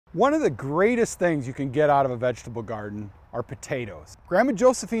One of the greatest things you can get out of a vegetable garden are potatoes. Grandma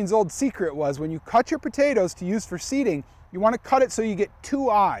Josephine's old secret was when you cut your potatoes to use for seeding, you want to cut it so you get 2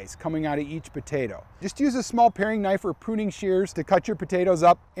 eyes coming out of each potato. Just use a small paring knife or pruning shears to cut your potatoes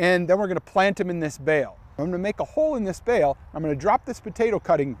up, and then we're going to plant them in this bale. I'm going to make a hole in this bale. I'm going to drop this potato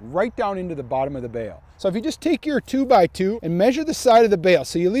cutting right down into the bottom of the bale. So if you just take your 2x2 and measure the side of the bale,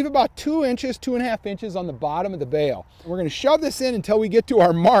 so you leave about 2 inches, 2.5 inches on the bottom of the bale. We're going to shove this in until we get to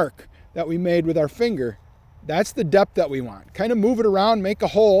our mark that we made with our finger. That's the depth that we want. Kind of move it around, make a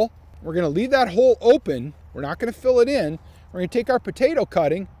hole. We're going to leave that hole open. We're not going to fill it in. We're going to take our potato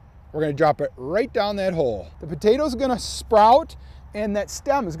cutting. We're going to drop it right down that hole. The potato's going to sprout, and that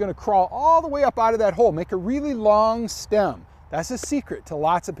stem is going to crawl all the way up out of that hole. Make a really long stem. That's the secret to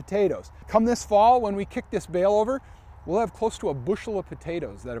lots of potatoes. Come this fall, when we kick this bale over, we'll have close to a bushel of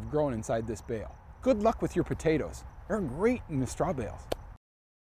potatoes that have grown inside this bale. Good luck with your potatoes. They're great in the straw bales.